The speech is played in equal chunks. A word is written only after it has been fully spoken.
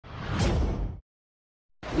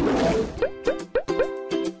Hi.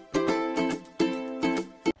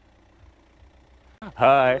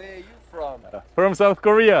 Where are you from? From South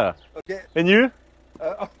Korea. Okay. And you?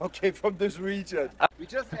 Okay, from this region. We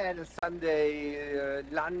just had a Sunday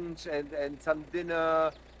lunch and some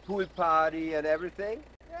dinner, pool party and everything.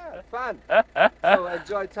 Yeah, fun. So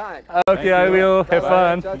enjoy time. Okay, I will. Have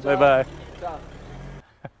fun. Ciao, ciao. Bye-bye. Ciao.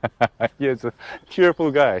 He's a cheerful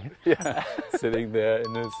guy. Yeah, sitting there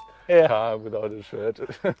in his Yeah. car without a shirt,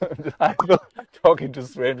 talking to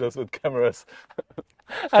strangers with cameras.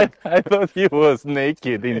 I thought he was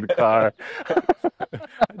naked in the car.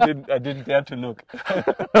 I didn't dare to look.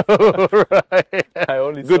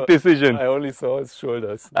 Right. Good decision. I only saw his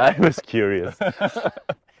shoulders. I was curious.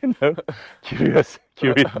 You know,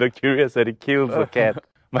 the curiosity kills the cat.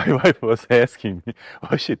 My wife was asking me,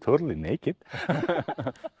 was she totally naked?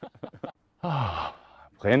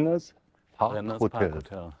 Brenner's Park Brenner's Hotel. Park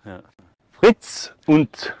Hotel. Yeah. Fritz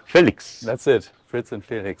und Felix. That's it. Fritz and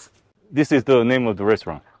Felix. This is the name of the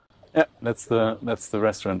restaurant. Yeah, that's the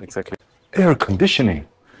restaurant exactly. Air conditioning.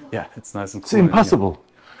 Yeah, it's nice and cool. It's impossible.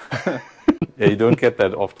 Yeah, you don't get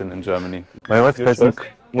that often in Germany. My wife doesn't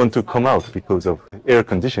want to come out because of air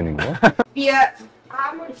conditioning. Yeah? Wir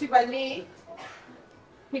haben uns überlegt,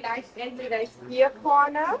 vielleicht entweder hier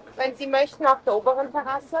vorne, wenn Sie möchten, auf der oberen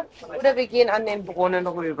Terrasse, oder wir gehen an den Brunnen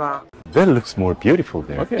rüber. That looks more beautiful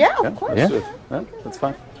there. Okay. Yeah, of course. Yeah? Yeah, that's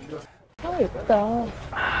fine. Oh,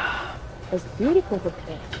 it's beautiful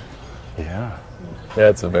hotel. Yeah. Yeah,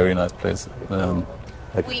 it's a very nice place.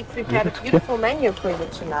 We prepared a beautiful menu for you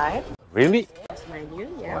tonight. Really? This menu,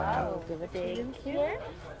 yeah. Wow. Give it a here.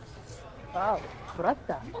 Wow,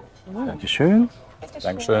 Burrata. Dankeschön.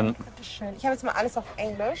 Dankeschön. Schön. Ich habe jetzt mal alles auf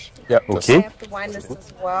Englisch. Yeah, I Okay. have the wine list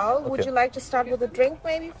as well. Would Okay. you like to start with a drink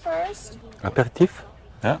maybe first? Aperitif?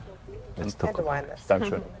 Yeah, Let's And talk. the wine list.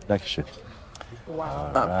 Dankeschön. Dankeschön.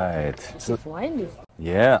 Wow. Right. This is wine list.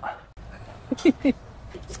 Yeah.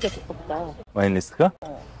 진짜 두껍다. 와인 리스트가?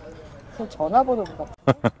 저 전화번호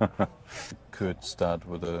같아. Could start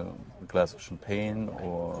with a glass of champagne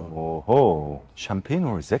or Oh, champagne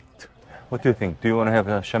or sekt? What do you think? Do you want to have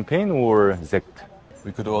a champagne or sekt?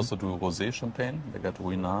 we could also do rosé champagne. They got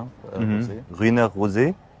Ruinart rosé. Rina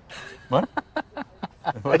Rosé? What?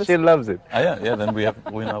 She loves it. Yeah. Then we have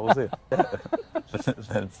Ruinart rosé.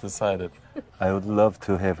 That's decided. I would love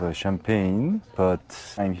to have a champagne, but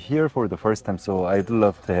I'm here for the first time, so I'd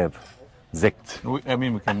love to have sekt. I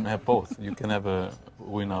mean, we can have both. You can have a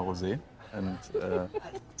Ruinart rosé, and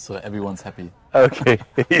so everyone's happy. Okay,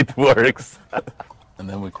 it works. And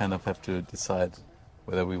then we kind of have to decide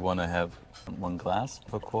whether we want to have one glass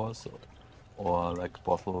per course or like a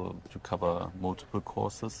bottle to cover multiple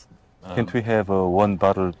courses. Can't we have one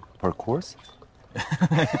bottle per course?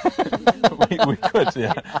 we could,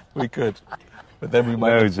 yeah, we could. But then we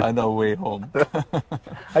might not find our way home.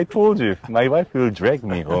 I told you, my wife will drag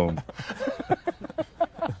me home.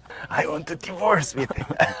 I want to divorce with him.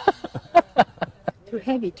 Too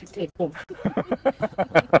heavy to take home.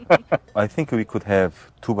 I think we could have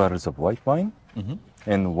 2 bottles of white wine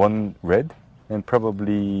and 1 red, and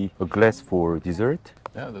probably a glass for dessert.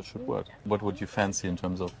 Yeah, that should work. What would you fancy in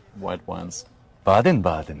terms of white wines?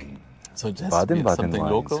 Baden-Baden. So it has to be Baden-Baden something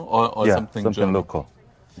wines. local or Yeah, something German? local.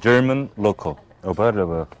 German local. A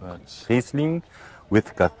bottle of But Riesling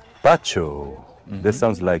with gazpacho. That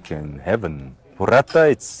sounds like in heaven. Burrata,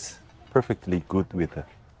 it's perfectly good with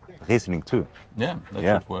Riesling too. yeah, that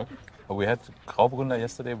Yeah. should work. But we had Grauburgunder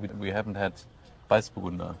yesterday. We haven't had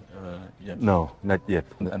Weißburgunder yet. No, not yet.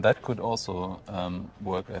 And that could also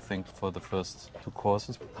work, I think, for the first 2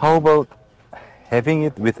 courses. How about having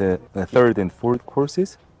it with a 3rd and 4th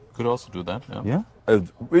courses? Could also do that, yeah. Yeah, I'd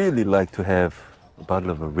really like to have a bottle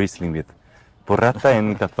of a Riesling with burrata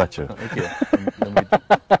and gazpacho. Okay,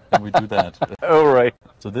 then we do that. All right.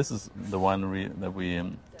 So this is the winery that we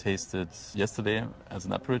tasted yesterday as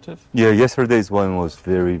an aperitif. Yeah, yesterday's one was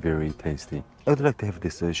very, very tasty. I would like to have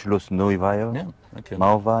this Schloss Neuweier, Yeah, okay.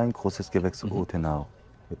 Mauwein, Großes Gewächs Otenau,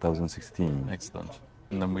 2016. Excellent.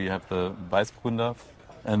 And then we have the Weißburgunder.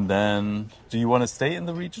 And then, do you want to stay in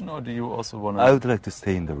the region or do you also want to... I would like to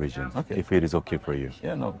stay in the region, Okay. if it is okay for you.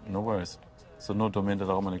 Yeah, no worries. So no Domaine de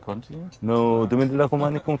la Romanée Conti? No, Domaine de la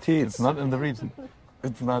Romanée Conti. It's not in the region.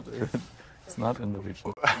 It's not in the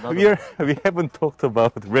region. We haven't talked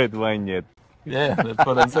about red wine yet. Yeah, that's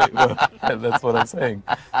what I'm saying. Well, that's what I'm saying.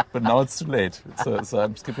 But now it's too late. So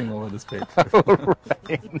I'm skipping over this page. All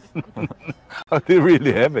right. Oh, they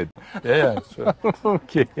really have it. Yeah, sure.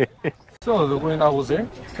 Okay. So, the Ruinart Rosé.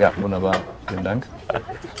 Ja, wunderbar. Vielen Dank.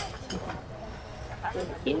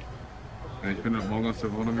 Ich bin heute Morgen aus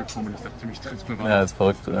der Wohnung gekommen und ich dachte, ich treffe mir Ja, ist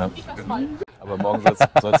verrückt. Ja. Aber morgen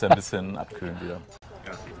soll es ja ein bisschen abkühlen wieder.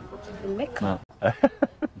 Lecker. Ja.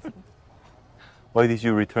 Why did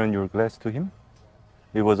you return your glass to him?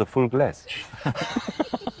 It was a full glass.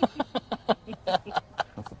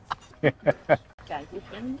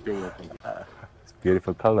 It's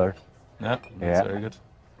beautiful color. Yeah, that's Yeah. very good.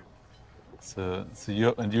 So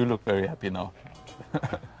you look very happy now.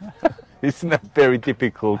 It's not very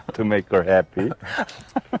difficult to make her happy.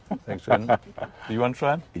 Thanks, Jen. Do you want to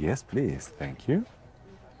try? Yes, please. Thank you.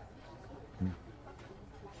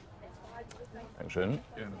 Thanks, Jen.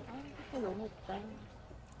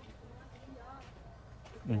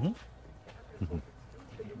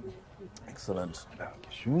 Excellent.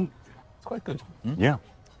 It's quite good. Yeah,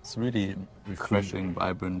 It's really refreshing,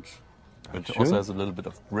 vibrant. It Schön. also has a little bit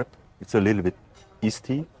of grip. it's a little bit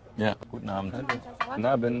yeasty. Yeah, guten Abend.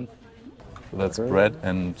 Naben. So that's bread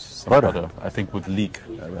and some Butter. butter. I think with leek.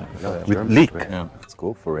 With leek. Yeah. Let's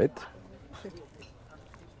go for it.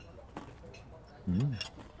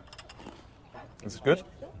 Is it good?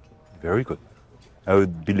 Very good. I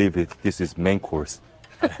would believe it. This is main course.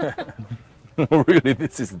 Really,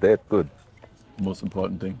 this is that good. Most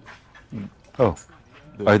important thing. Oh,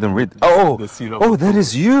 I don't read. Oh, the seal of oh, that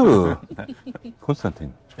is you,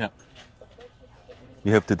 Konstantin. Yeah.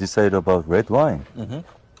 You have to decide about red wine.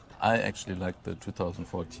 I actually like the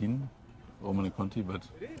 2014 Romane Conti, but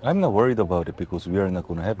I'm not worried about it because we are not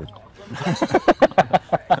going to have it.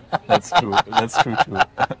 that's true. That's true too.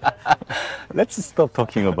 Let's stop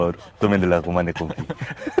talking about Domaine de la Romane Conti.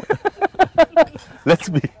 Let's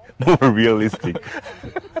be more realistic.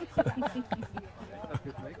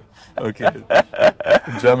 Okay.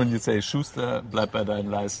 In German you say Schuster, bleib bei deinen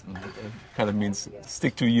Leisten. It kind of means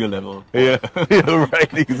stick to your level. Yeah, you're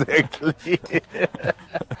right, exactly.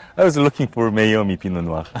 I was looking for Meiomi Pinot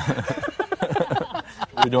Noir.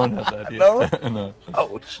 We don't have that yet. No.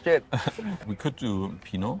 Oh, shit. We could do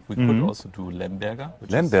Pinot. We could also do Lemberger. Which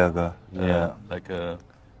Lemberger, is, yeah. like a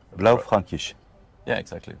Blaufränkisch. yeah,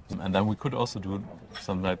 exactly. And then we could also do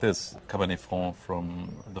something like this, Cabernet Franc from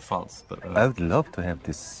the Pfalz. I would love to have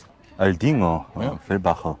this Aldingo, Yeah.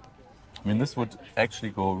 Fellbacher. I mean, this would actually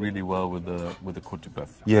go really well with the Côte du Bœuf.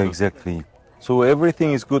 Yeah, exactly. So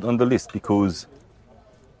everything is good on the list because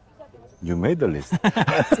you made the list.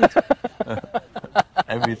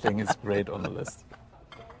 Everything is great on the list.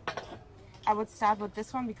 I would start with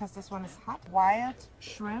this one because this one is hot. Wild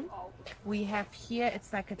shrimp. We have here,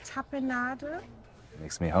 it's like a tapenade.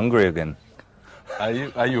 Makes me hungry again. Are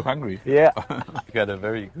you hungry? Yeah. You got a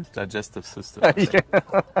very good digestive system.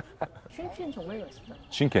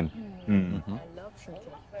 Shinken.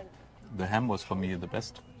 The ham was for me the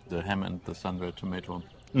best. The ham and the sun-dried tomato,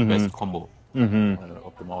 the best combo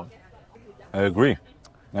of them all. I agree.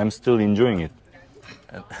 I'm still enjoying it.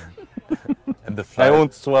 And the I fly,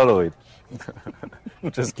 won't swallow it.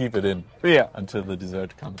 just keep it in Yeah. until the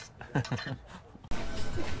dessert comes.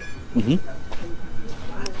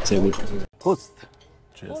 Sehr gut. Prost.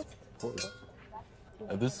 Cheers.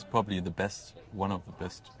 This is probably one of the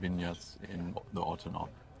best vineyards in the Ortenau.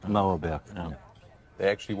 Mauerberg. Yeah. They're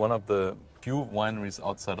actually one of the few wineries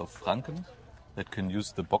outside of Franken that can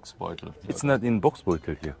use the Boxbeutel. It's not in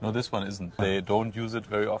Boxbeutel here. No, this one isn't. They don't use it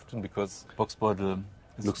very often because Boxbeutel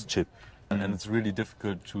is, Looks cheap. and it's really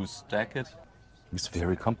difficult to stack it. It's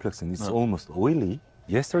very complex and it's No. almost oily.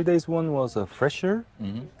 Yesterday's one was fresher.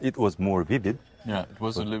 It was more vivid. Yeah, it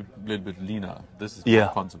was a little bit leaner. This is Yeah.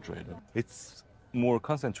 more concentrated. It's more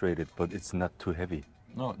concentrated, but it's not too heavy.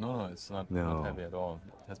 No, it's not, No. not heavy at all.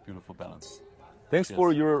 It has beautiful balance. Thanks Cheers.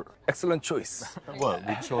 for your excellent choice. Well,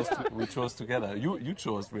 we chose together. You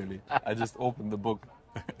chose really. I just opened the book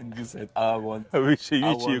and you said I want. Which you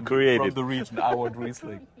from created. the region. I want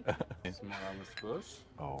Riesling.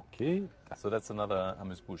 Okay. So that's another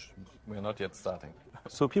amuse-bouche. We're not yet starting.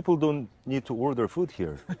 So people don't need to order food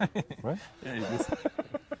here, right? Yeah,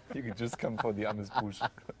 you can just come for the amuse-bouche.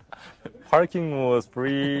 Parking was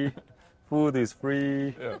free. Food is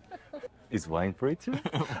free. Yeah. Is wine free too?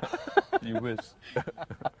 You wish.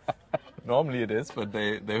 Normally it is, but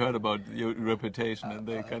they heard about your reputation and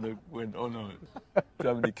they kind of went, oh no,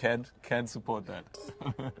 Germany can't support that.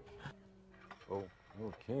 Oh,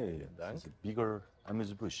 okay. That's a bigger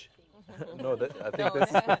amuse-bouche. No, I think this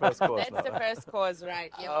is the first course That's the now. first course,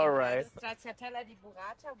 right? Yeah, All we have right. Stracciatella di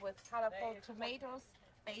burrata with colorful tomatoes,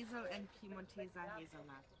 basil, and Piemontese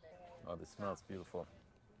hazelnut. Oh, this smells beautiful.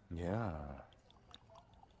 Yeah.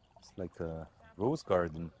 It's like a rose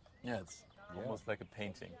garden. Yeah, it's almost like a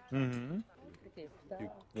painting. Mm-hmm. You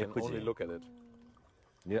Yeah, can could only you? look at it.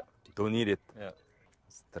 Yeah. Don't eat it. Yeah.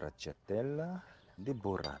 Stracciatella di Oh,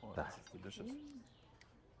 burrata. this is delicious.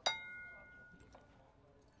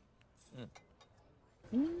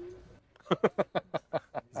 Is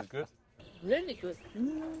it good? Really good.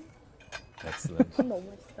 Excellent. 너무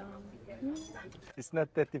맛있다. It's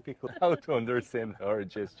not that difficult how to understand her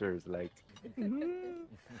gestures. Like, It's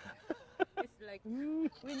like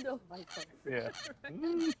window wiper. yeah.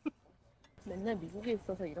 맨날 미국에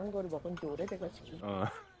있어서 이런 거를 먹은 지 오래돼가지고.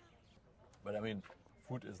 But I mean,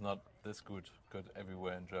 food is not this good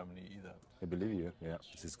everywhere in Germany either. I believe you. Yeah,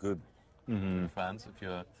 this is good. In France, if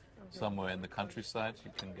you're somewhere in the countryside, you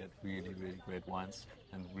can get really, really great wines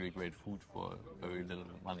and really great food for very little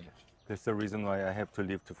money. That's the reason why I have to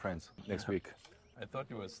leave to France next week. I thought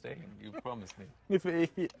you were staying. You promised me.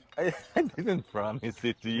 I didn't promise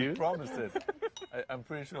it to You you. promised it. I'm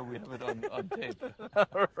pretty sure we have it on tape.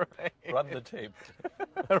 All right. Run the tape.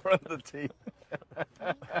 Run the tape.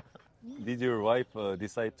 Did your wife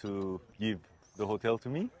decide to give the hotel to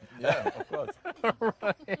me? Yeah, of course.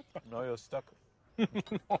 Now you're stuck.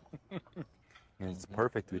 It's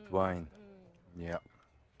perfect with wine. Yeah.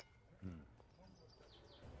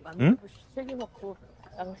 만두부 3개 먹고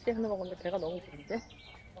양식 하나 먹었는데 배가 너무 부른데?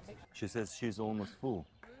 She says she's almost full.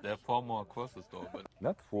 There are 4 more courses though, but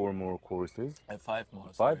Not 4 more courses, 5 more.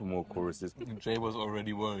 5 more courses. Jay was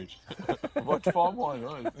already worried. What 4 more?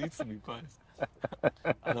 No, it needs to be 5.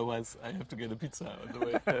 Otherwise, I have to get a pizza on the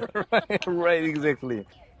way. Right, exactly.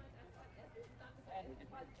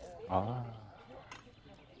 Ah,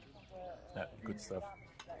 Yeah, good stuff.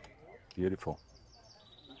 beautiful.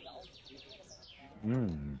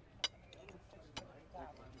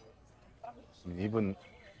 Even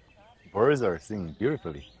birds are singing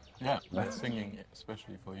beautifully. Yeah, that's singing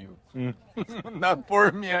especially for you. Not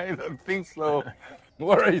for me, I don't think so.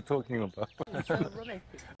 What are you talking about? So romantic.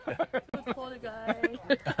 Good for the guy.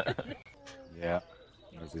 Yeah,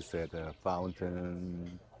 as you said, a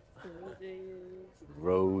fountain, Roses.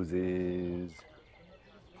 roses,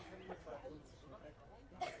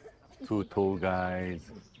 2 tall guys.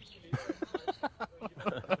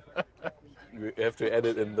 You have to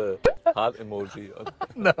edit in the heart emoji.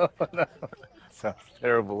 No, no. Sounds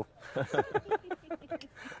terrible.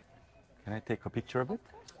 Can I take a picture of it?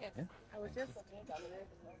 Yes. I was just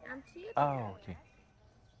empty. Oh, okay.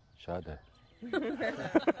 Shada.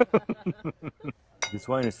 This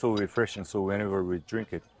wine is so refreshing, so whenever we drink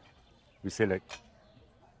it, we say like,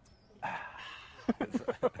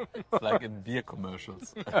 It's like in beer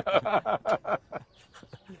commercials.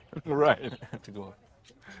 right. To go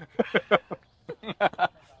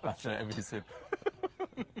after every sip.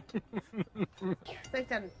 Soll ich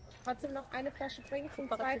dann trotzdem noch eine Flasche bringen zum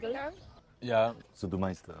zweiten Gang? Yeah, So du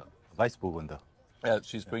meinst Weißburgunder? yeah.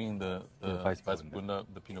 She's bringing the Weißburgunder. Weißburgunder,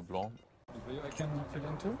 the Pinot Blanc. I can fill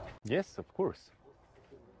in too? Yes, of course.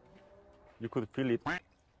 You could feel it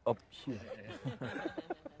up here.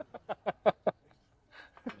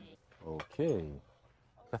 Okay.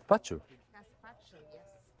 Gazpacho. Gazpacho, yes.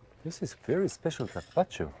 This is very special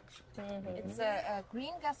gazpacho. It's a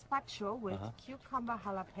green gazpacho with cucumber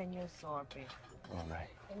jalapeno sorbet. All right.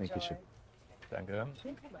 Thank you, Shen. Danke.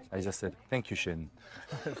 I just said thank you, Shen.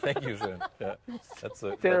 Thank you, Shen. Yeah, that's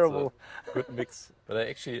a Terrible. That's a good mix. But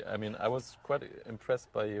I mean, I was quite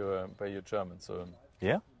impressed by your German. So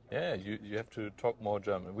Yeah? yeah, you have to talk more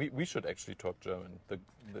German. We should actually talk German.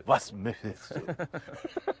 Was möchtest du?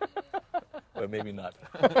 Or maybe not.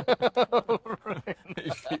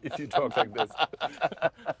 if you talk like this.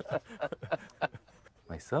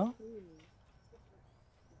 Myself?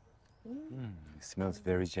 It smells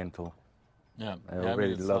very gentle. Yeah, I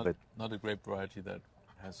already it's love not, it. Not a grape variety that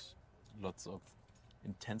has lots of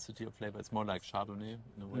intensity of flavor. It's more like Chardonnay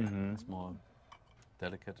in a way. It's more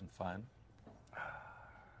delicate and fine.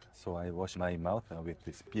 So I wash my mouth with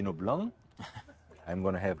this Pinot Blanc. I'm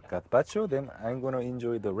gonna have gazpacho, then I'm gonna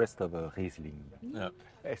enjoy the rest of Riesling. Yeah,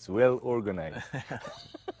 It's well organized.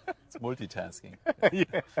 it's multitasking.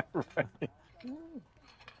 Yeah, right.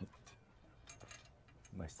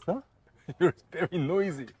 My son, you're very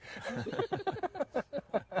noisy.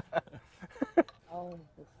 Oh,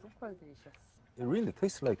 it's super delicious. It really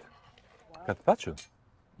tastes like gazpacho.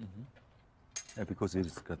 Yeah, because it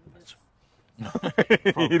is gazpacho.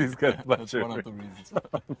 It is That's gazpacho. one of the reasons.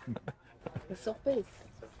 The sorbet is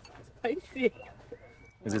spicy.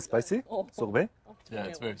 Is it spicy? Oh. Sorbet? Yeah,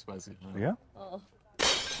 it's very spicy. Yeah. Oh.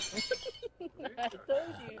 I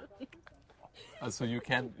told you. So you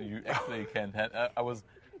actually can't have. I was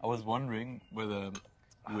wondering whether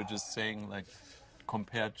you were just saying like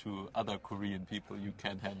compared to other Korean people, you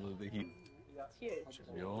can't handle the heat. Cheers.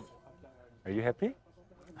 You know? Are you happy?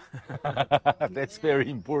 That's very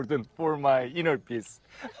important for my inner peace.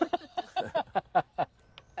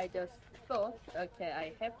 I just thought, okay,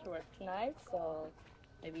 I have to work tonight, so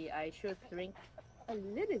maybe I should drink A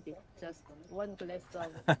little bit, just one glass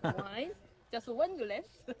of wine, just one glass.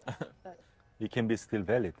 It can be still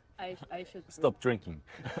valid. I should Stop drinking.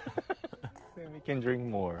 Then we can drink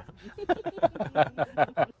more.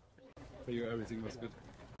 For you, everything was good.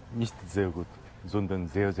 Nicht sehr gut, sondern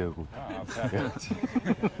sehr, sehr gut. Ah, perfect.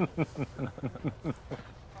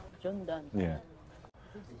 존단. 예.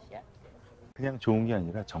 무슨 뜻이야? 그냥 좋은 게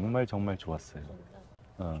아니라 정말 정말 좋았어요.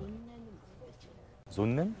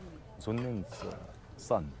 존넨? 존넨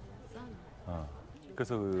선.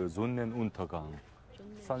 그래서 그 존넨 운터강,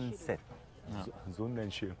 선셋. 존넨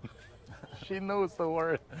슈. She knows the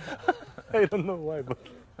word. I don't know why, but.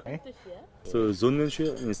 뜻이야? So 존넨 슈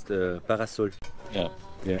is the parasol. Yeah.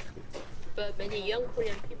 Yeah. But many young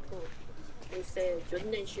Korean people, they say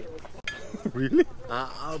존난 싫어. Really?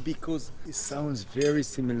 Because it sounds very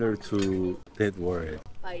similar to that word.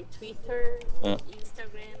 By Twitter,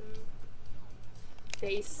 Instagram,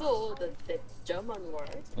 they saw the German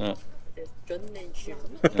word, the 존난 싫어.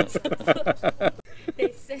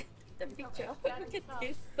 They said the picture. Look at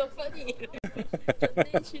this, so funny.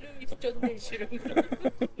 존난 싫어 is 존난 싫어.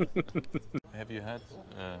 Have you had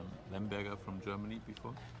Lemberger from Germany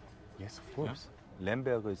before? Yes, of course.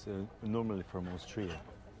 Lemberger is normally from Austria.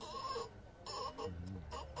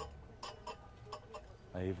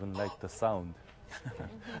 I even like the sound.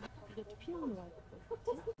 이것도 피노 노아.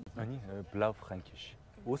 아니, 블라우 프랑키쉬.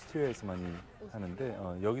 오스트리아에서 많이 하는데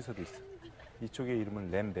여기서도 있어. 이쪽의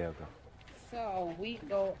이름은 렘베르거. So we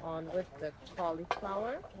go on with the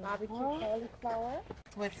cauliflower, barbecue cauliflower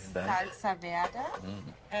with salsa verde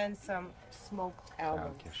and some smoked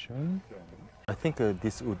almonds. Dankeschön. I think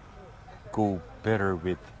this would go better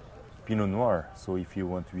with Pinot Noir. So if you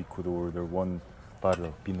want, we could order one bottle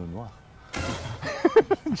of Pinot Noir.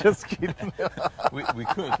 Just kidding. We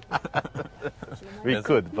could. We Yes,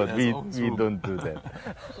 could, but yes, we own room. don't do that.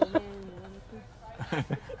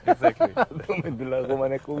 Exactly.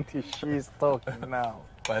 She's talking now.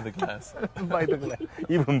 By the glass. By the glass.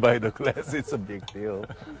 Even by the glass, it's a big deal.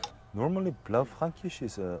 Normally, Blau Frankish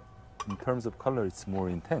is, in terms of color, it's more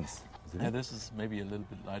intense. Isn't Yeah, it? this is maybe a little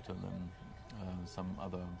bit lighter than some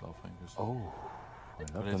other Blaufränkisch. Oh, I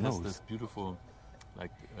But love it the has nose. this beautiful,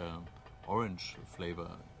 like orange flavor,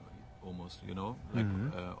 almost. You know, like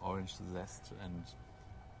orange zest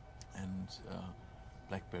and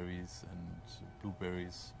blackberries and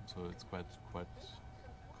blueberries. So it's quite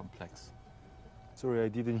complex. Sorry, I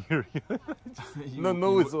didn't hear you. You- The you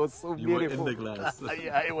nose were- was so you were in beautiful. the glass.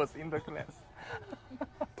 Yeah, I was in the glass.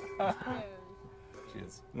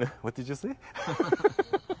 Cheers. What did you say?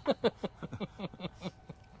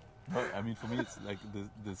 No, I mean, for me, it's like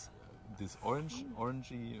this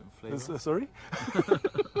orangey flavor. Sorry?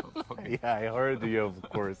 Yeah, I heard you, of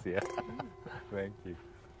course, yeah. Thank you.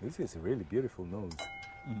 This is a really beautiful nose.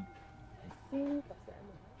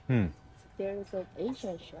 There's an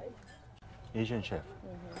Asian chef. Asian chef.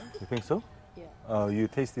 You think so? Yeah. You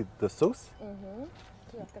tasted the sauce?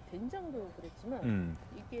 그 아까 된장도 그랬지만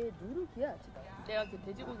이게 누룩이야 지금. 내가 그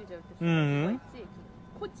돼지고기 잡을 때 음. 쓰는 거 있지?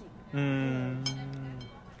 그 코지.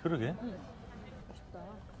 그러게. 맛있다.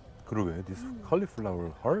 그러게. This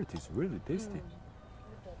cauliflower heart is really tasty.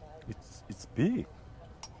 It's big.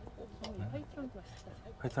 화이트랑도 맛있다.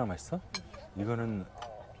 화이트랑 맛있어? 이거는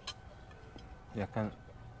약간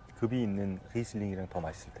급이 있는 리슬링이랑 더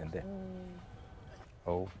맛있을 텐데.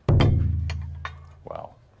 Oh.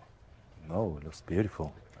 Wow. No, it looks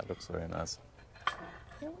beautiful. That looks very nice.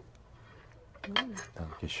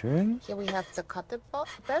 Dankeschön. Here we have the cutter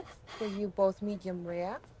beef for you, both medium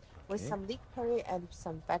rare, with some leek curry and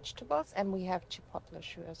some vegetables, and we have chipotle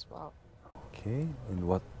jus as well. Okay, and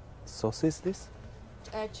what sauce is this?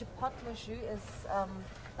 Chipotle jus is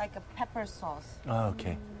like a pepper sauce. Ah,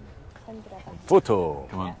 okay. Photo.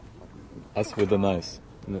 Come on. Us with the nice.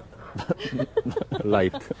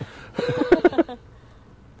 Light.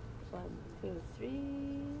 1, 2, 3.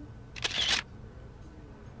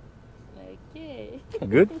 Okay.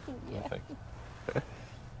 Good? Perfect.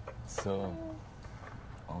 So,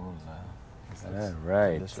 oh, this All looks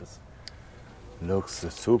right. delicious. Looks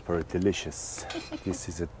super delicious. This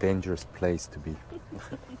is a dangerous place to be.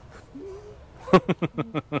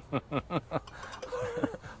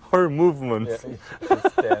 Her movements.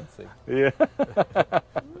 She's dancing. Yeah.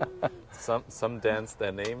 Some dance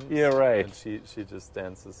their names. Yeah, right. And she just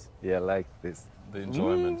dances Yeah, like this. the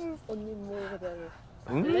enjoyment. 언니 뭐 그다음에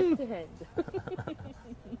left hand.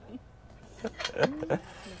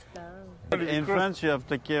 맛있다. In France, you have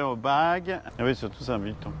to take au bag. Ah oui, surtout ça,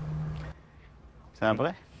 Vuitton. C'est un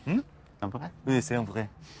vrai Un vrai Oui, c'est un vrai.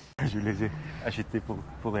 Je les ai achetés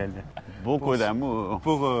pour elle. Beaucoup d'amour.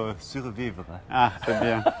 Pour survivre. Ah, c'est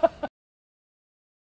bien.